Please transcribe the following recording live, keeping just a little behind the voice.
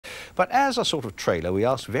But as a sort of trailer, we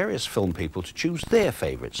asked various film people to choose their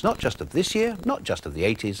favourites, not just of this year, not just of the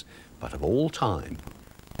 80s, but of all time.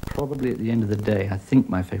 Probably at the end of the day, I think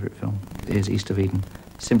my favourite film is East of Eden,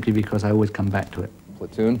 simply because I always come back to it.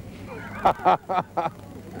 Platoon?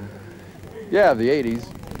 Yeah, the 80s.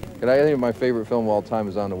 And I think my favourite film of all time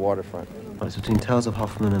is On the Waterfront. It's between Tales of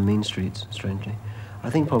Hoffman and Mean Streets, strangely. I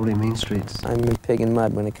think probably Mean Streets. I'm a pig in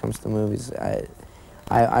mud when it comes to movies. I'd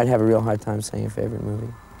have a real hard time saying a favorite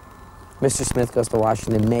movie. Mr. Smith Goes to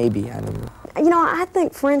Washington, maybe, I don't know. You know, I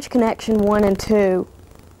think French Connection 1 and 2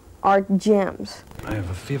 are gems. I have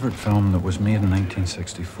a favourite film that was made in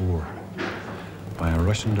 1964 by a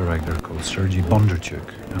Russian director called Sergei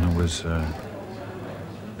Bondarchuk, and it was a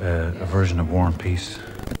version of War and Peace.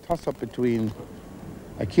 A toss-up between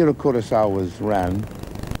Akira Kurosawa's Ran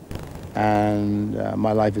and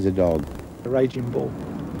My Life as a Dog. The Raging Bull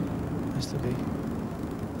has to be.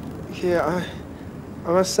 Yeah,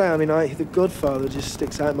 I must say, I mean, The Godfather just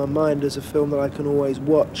sticks out in my mind as a film that I can always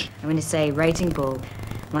watch. I'm going to say Raging Bull,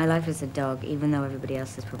 My Life as a Dog, even though everybody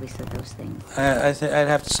else has probably said those things. I'd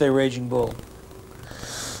have to say Raging Bull.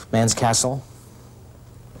 Man's Castle,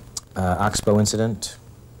 Oxbow Incident,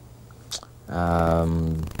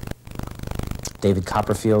 David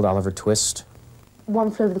Copperfield, Oliver Twist. One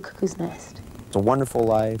Flew Over the Cuckoo's Nest. It's a Wonderful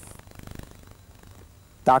Life,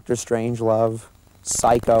 Dr. Strangelove,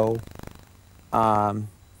 Psycho, The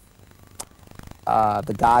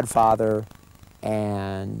Godfather,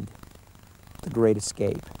 and The Great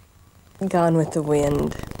Escape. Gone with the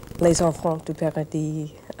Wind, Les Enfants du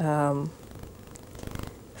Paradis,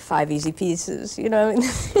 Five Easy Pieces, you know,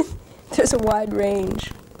 there's a wide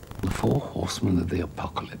range. The Four Horsemen of the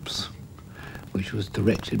Apocalypse, which was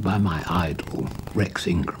directed by my idol, Rex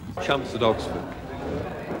Ingram. Champs at Oxford.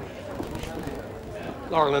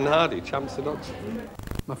 Laurel and Hardy, Champs at Oxford.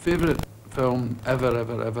 My favourite film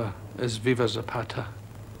ever is Viva Zapata.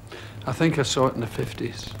 I think I saw it in the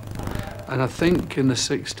 50s. And I think in the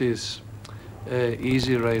 60s,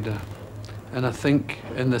 Easy Rider. And I think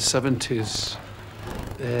in the 70s,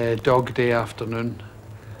 Dog Day Afternoon.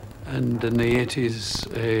 And in the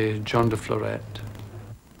 80s, John de Florette.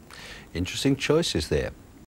 Interesting choices there.